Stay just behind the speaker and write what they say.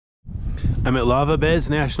I'm at Lava Beds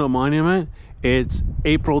National Monument. It's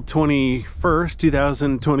April 21st,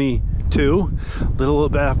 2022, little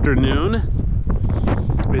bit after noon.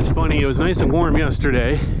 It's funny, it was nice and warm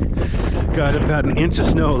yesterday. Got about an inch of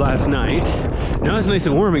snow last night. Now it's nice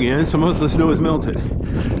and warm again, so most of the snow is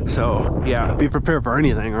melted. So yeah, be prepared for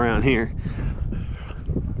anything around here.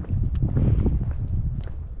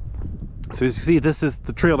 So as you see, this is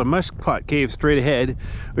the trail to Mushpot Cave straight ahead.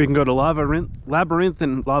 We can go to Labyrinth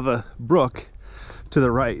and Lava Brook to the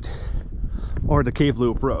right, or the Cave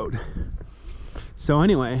Loop Road. So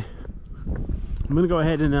anyway, I'm gonna go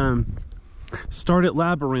ahead and start at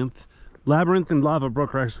Labyrinth. Labyrinth and Lava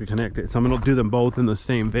Brook are actually connected, so I'm gonna do them both in the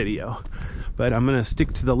same video. But I'm gonna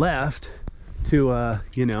stick to the left to,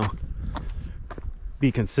 you know,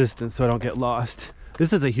 be consistent so I don't get lost.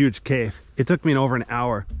 This is a huge cave. It took me over an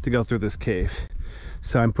hour to go through this cave.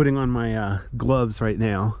 So I'm putting on my gloves right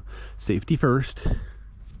now. Safety first.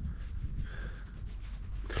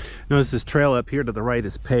 Notice this trail up here to the right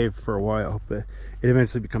is paved for a while, but it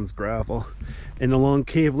eventually becomes gravel. And along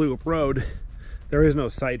Cave Loop Road, there is no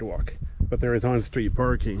sidewalk, but there is on-street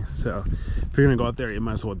parking. So if you're gonna go up there, you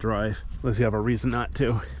might as well drive, unless you have a reason not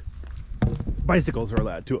to. Bicycles are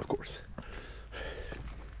allowed too, of course.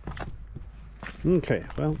 Okay,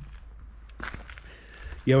 well,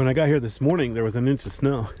 yeah, when I got here this morning, there was an inch of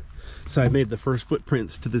snow. So I made the first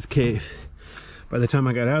footprints to this cave. By the time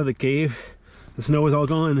I got out of the cave, the snow was all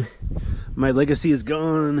gone. My legacy is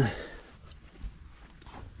gone.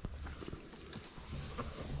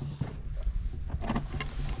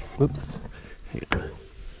 Whoops. Hang on.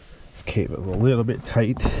 This cave is a little bit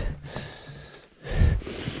tight.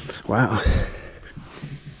 Wow.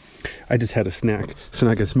 I just had a snack, so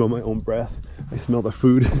now I can smell my own breath. I smell the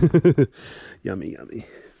food. Yummy, yummy.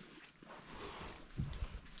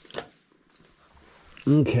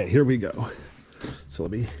 Okay, here we go. So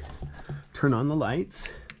let me turn on the lights.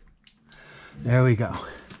 There we go.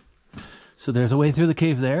 So there's a way through the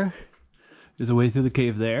cave there. There's a way through the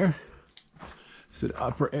cave there. There's an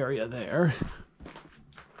upper area there.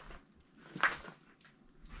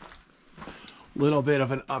 Little bit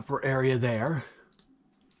of an upper area there.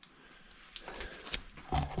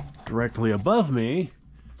 Directly above me,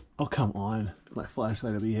 oh come on, my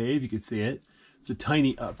flashlight will behave, you can see it. It's a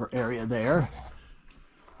tiny upper area there.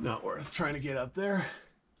 Not worth trying to get up there,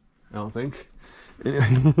 I don't think.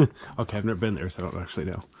 Anyway, okay, I've never been there, so I don't actually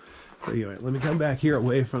know. So anyway, let me come back here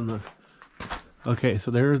away from the... Okay, so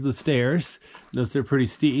there's the stairs. Notice they're pretty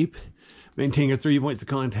steep. Maintain your 3 points of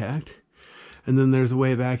contact. And then there's a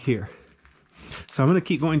way back here. So I'm going to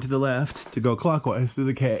keep going to the left to go clockwise through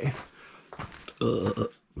the cave.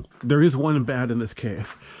 There is one bat in this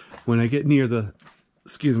cave. When I get near the...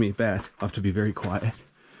 Excuse me, bat. I'll have to be very quiet.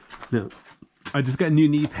 Now, I just got new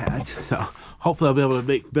knee pads, so hopefully I'll be able to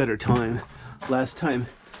make better time. Last time,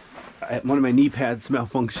 one of my knee pads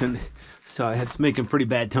malfunctioned, so I had to make a pretty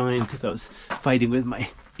bad time because I was fighting with my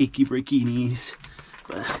achy breaky knees.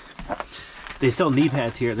 But they sell knee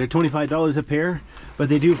pads here. They're $25 a pair, but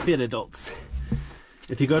they do fit adults.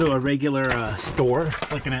 If you go to a regular store,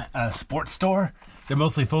 like a sports store, they're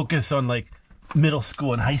mostly focused on like middle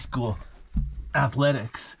school and high school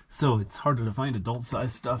athletics, so it's harder to find adult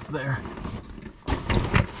size stuff there.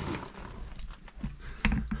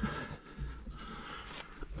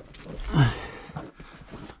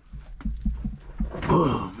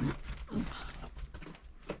 Oh, man.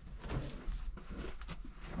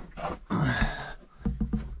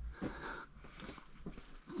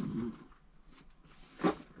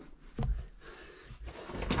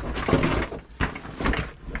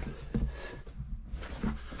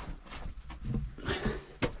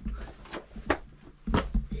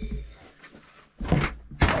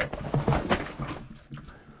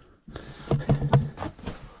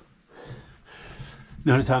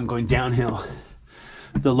 Notice how I'm going downhill.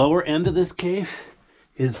 The lower end of this cave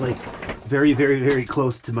is like very, very, very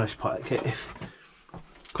close to Mushpot Cave.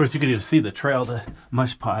 Of course, you can even see the trail to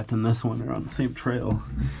Mushpot and this one. They're on the same trail.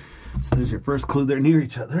 So there's your first clue, they're near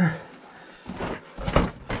each other.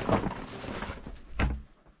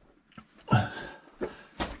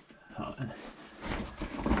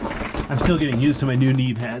 I'm still getting used to my new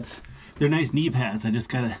knee pads. They're nice knee pads, I just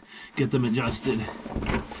gotta get them adjusted.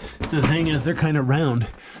 The thing is, they're kind of round,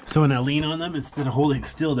 so when I lean on them, instead of holding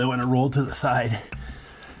still, they want to roll to the side.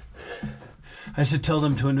 I should tell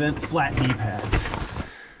them to invent flat knee pads.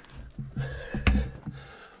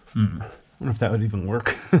 I wonder if that would even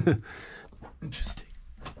work. Interesting.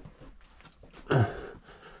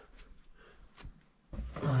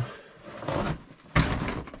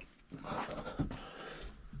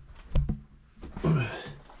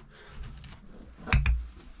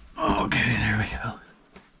 Oh. Okay, there we go.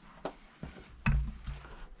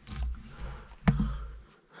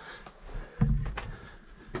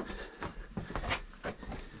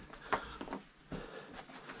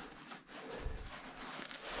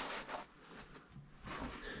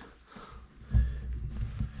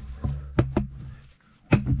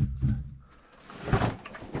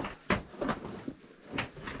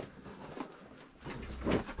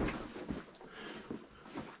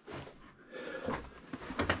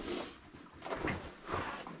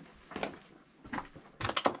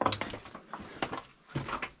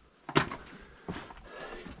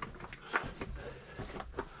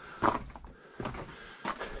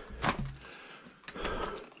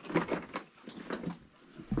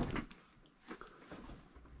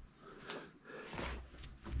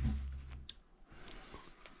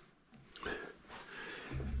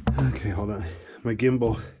 Okay, hold on. My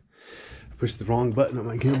gimbal. I pushed the wrong button on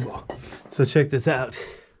my gimbal. So check this out.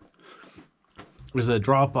 There's a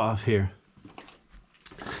drop off here.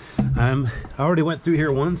 I already went through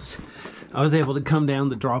here once. I was able to come down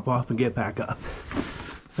the drop off and get back up.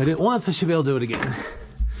 If I did it once, I should be able to do it again.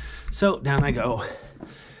 So down I go.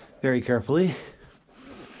 Very carefully.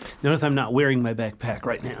 Notice I'm not wearing my backpack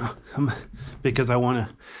right now. Because I want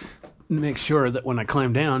to make sure that when I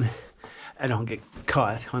climb down, I don't get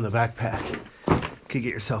caught on the backpack. Could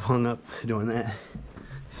get yourself hung up doing that.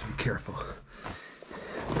 Just be careful.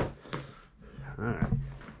 All right.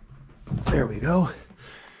 There we go.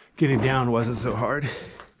 Getting down wasn't so hard.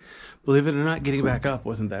 Believe it or not, getting back up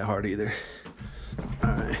wasn't that hard either. All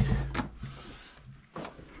right.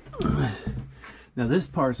 Now this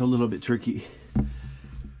part's a little bit tricky.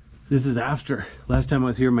 This is after. Last time I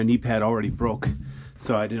was here, my knee pad already broke,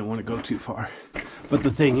 so I didn't want to go too far. But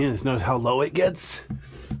the thing is, notice how low it gets?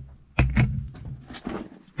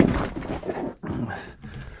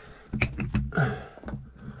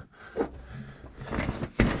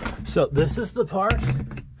 So this is the part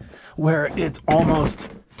where it's almost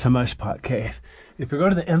to Mushpot Cave. If you go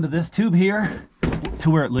to the end of this tube here, to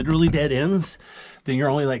where it literally dead ends, then you're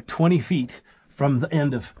only like 20 feet from the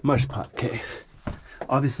end of Mushpot Cave.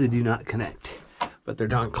 Obviously do not connect, but they're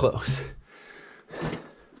darn close.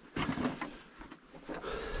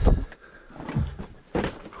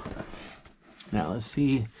 Now let's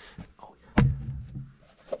see